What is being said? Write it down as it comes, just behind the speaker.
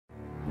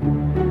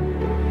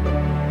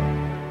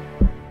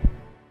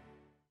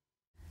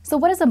So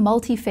what is a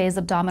multiphase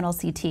abdominal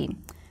CT?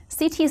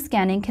 CT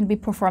scanning can be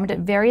performed at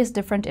various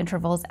different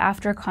intervals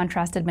after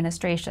contrast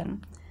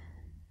administration.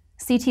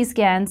 CT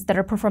scans that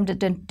are performed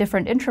at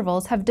different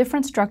intervals have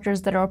different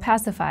structures that are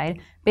opacified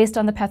based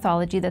on the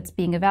pathology that's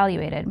being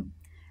evaluated.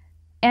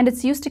 And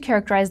it's used to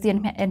characterize the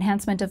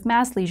enhancement of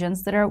mass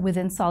lesions that are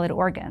within solid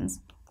organs.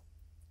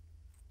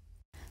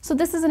 So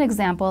this is an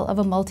example of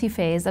a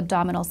multiphase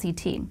abdominal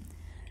CT.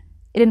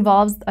 It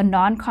involves a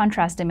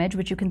non-contrast image,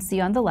 which you can see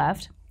on the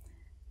left.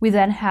 We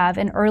then have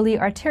an early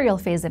arterial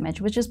phase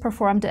image, which is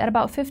performed at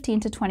about 15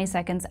 to 20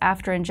 seconds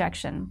after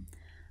injection.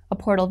 A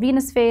portal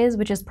venous phase,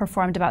 which is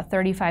performed about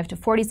 35 to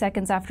 40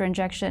 seconds after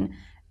injection,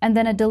 and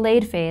then a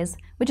delayed phase,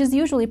 which is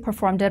usually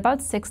performed at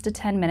about 6 to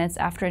 10 minutes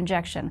after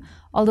injection,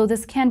 although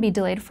this can be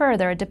delayed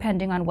further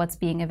depending on what's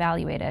being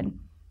evaluated.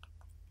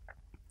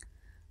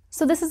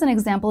 So this is an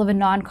example of a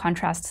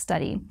non-contrast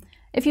study.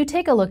 If you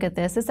take a look at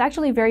this, it's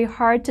actually very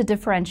hard to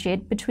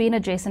differentiate between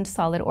adjacent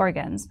solid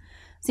organs.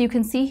 So you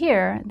can see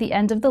here the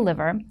end of the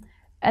liver,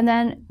 and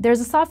then there's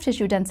a soft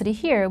tissue density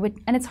here,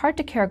 and it's hard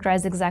to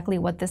characterize exactly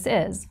what this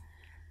is.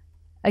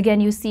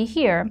 Again, you see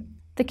here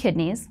the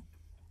kidneys,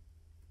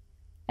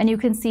 and you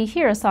can see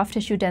here a soft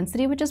tissue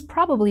density, which is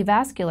probably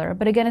vascular,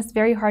 but again, it's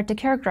very hard to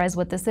characterize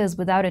what this is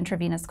without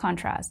intravenous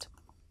contrast.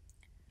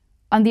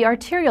 On the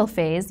arterial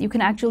phase, you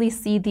can actually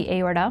see the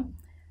aorta,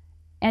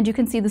 and you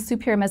can see the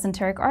superior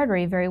mesenteric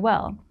artery very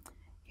well.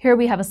 Here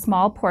we have a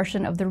small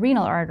portion of the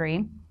renal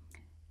artery,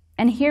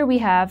 and here we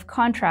have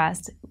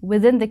contrast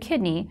within the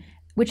kidney,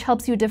 which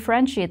helps you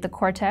differentiate the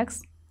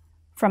cortex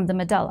from the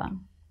medulla.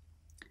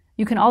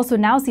 You can also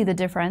now see the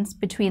difference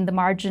between the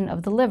margin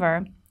of the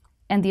liver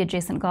and the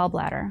adjacent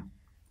gallbladder.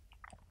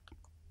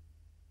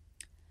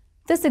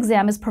 This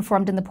exam is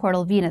performed in the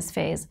portal venous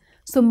phase,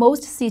 so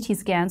most CT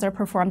scans are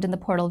performed in the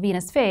portal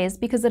venous phase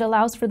because it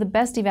allows for the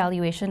best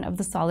evaluation of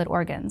the solid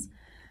organs.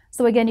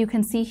 So again, you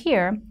can see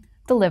here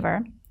the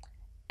liver,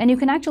 and you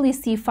can actually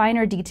see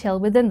finer detail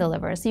within the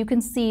liver. So you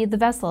can see the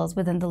vessels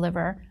within the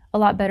liver a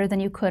lot better than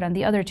you could on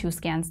the other two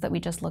scans that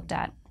we just looked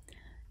at.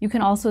 You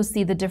can also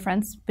see the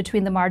difference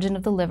between the margin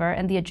of the liver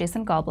and the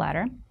adjacent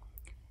gallbladder.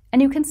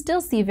 And you can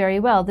still see very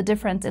well the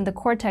difference in the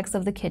cortex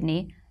of the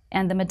kidney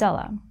and the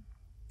medulla.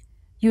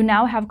 You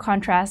now have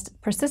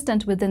contrast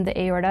persistent within the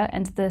aorta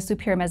and the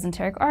superior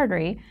mesenteric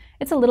artery.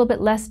 It's a little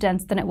bit less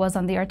dense than it was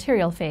on the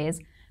arterial phase,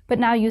 but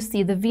now you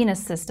see the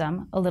venous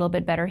system a little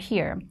bit better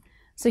here.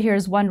 So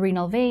here's one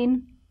renal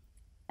vein,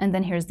 and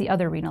then here's the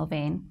other renal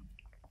vein.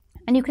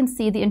 And you can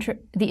see the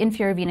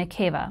inferior vena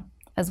cava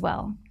as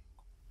well.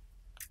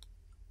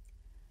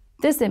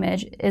 This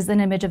image is an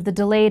image of the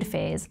delayed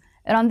phase,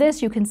 and on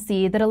this you can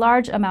see that a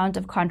large amount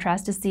of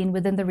contrast is seen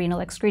within the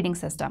renal excreting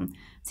system.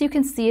 So you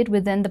can see it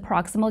within the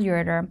proximal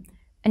ureter,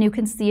 and you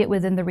can see it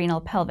within the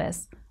renal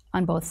pelvis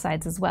on both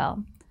sides as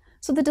well.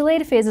 So the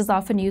delayed phase is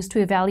often used to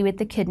evaluate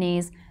the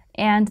kidneys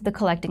and the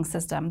collecting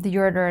system, the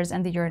ureters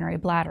and the urinary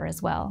bladder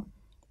as well.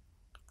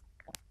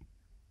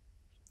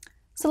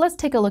 So let's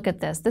take a look at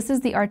this. This is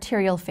the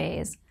arterial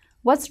phase.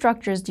 What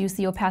structures do you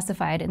see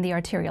opacified in the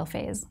arterial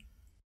phase?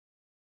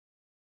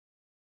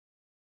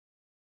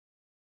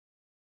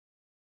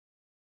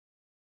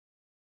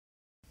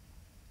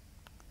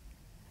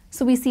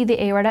 So we see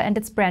the aorta and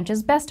its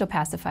branches best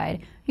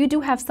opacified. You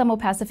do have some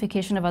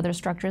opacification of other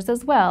structures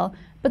as well,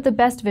 but the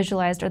best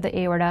visualized are the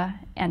aorta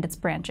and its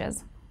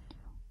branches.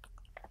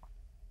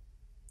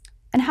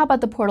 And how about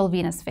the portal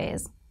venous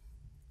phase?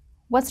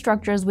 What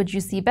structures would you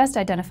see best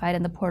identified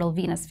in the portal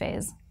venous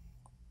phase?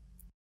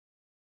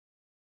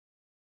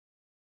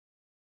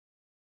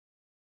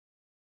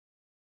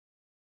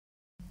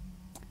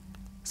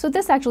 So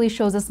this actually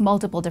shows us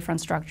multiple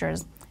different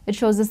structures. It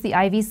shows us the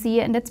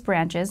IVC and its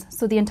branches,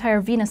 so the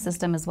entire venous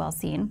system is well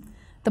seen.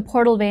 The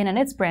portal vein and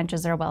its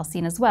branches are well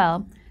seen as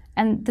well,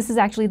 and this is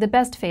actually the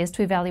best phase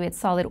to evaluate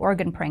solid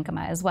organ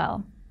parenchyma as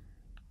well.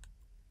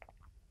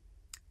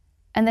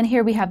 And then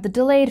here we have the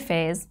delayed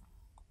phase.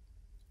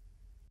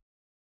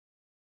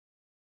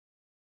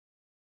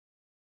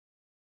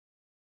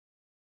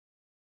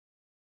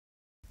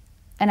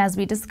 And as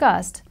we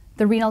discussed,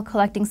 the renal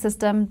collecting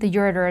system, the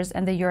ureters,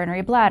 and the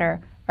urinary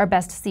bladder are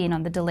best seen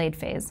on the delayed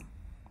phase.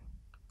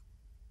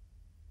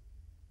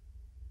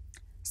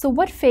 So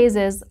what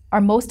phases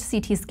are most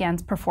CT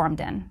scans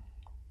performed in?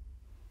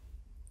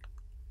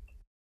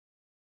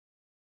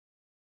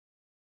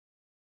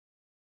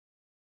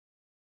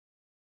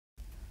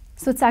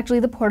 So it's actually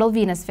the portal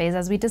venous phase,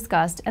 as we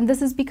discussed, and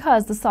this is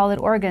because the solid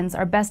organs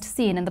are best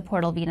seen in the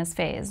portal venous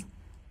phase.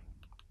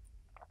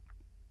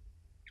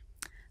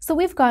 So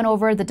we've gone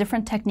over the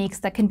different techniques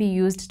that can be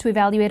used to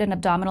evaluate an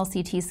abdominal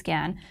CT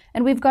scan,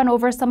 and we've gone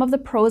over some of the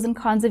pros and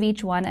cons of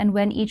each one and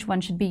when each one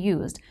should be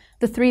used.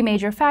 The three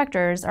major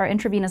factors are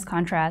intravenous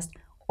contrast,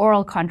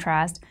 oral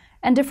contrast,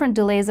 and different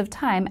delays of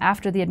time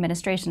after the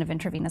administration of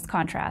intravenous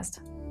contrast.